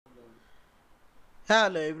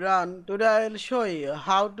Hello everyone, today I will show you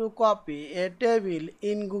how to copy a table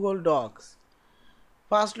in Google Docs.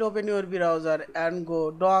 First open your browser and go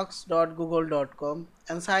docs.google.com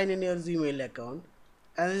and sign in your Gmail account.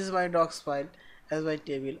 And this is my docs file as my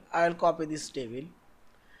table. I will copy this table.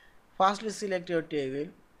 Firstly select your table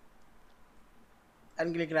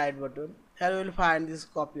and click right button. Here you will find this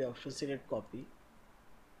copy option, select copy.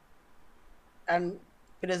 And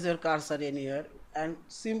press your cursor anywhere and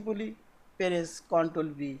simply press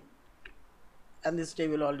Ctrl V and this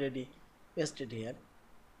table already pasted here.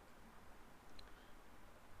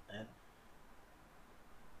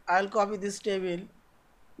 I'll copy this table,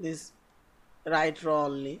 this right row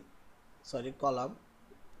only, column,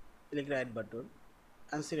 click right button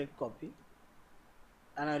and select copy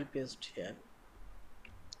and I will paste here,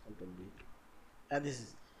 Ctrl V. And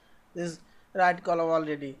this right column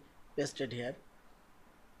already pasted here.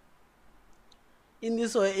 In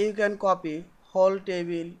this way you can copy whole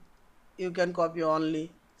table, you can copy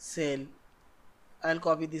only cell. I'll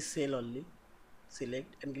copy this cell only,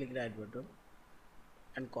 select and click right button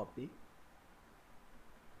and copy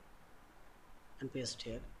and paste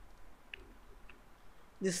here.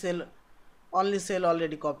 This cell, only cell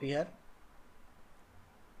already copy here.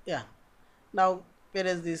 Yeah, now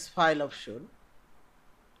press this file option.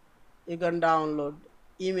 You can download,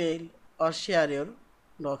 email or share your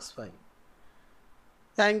docs file.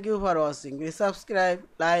 Thank you for watching. Please subscribe,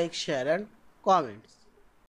 like, share and comments.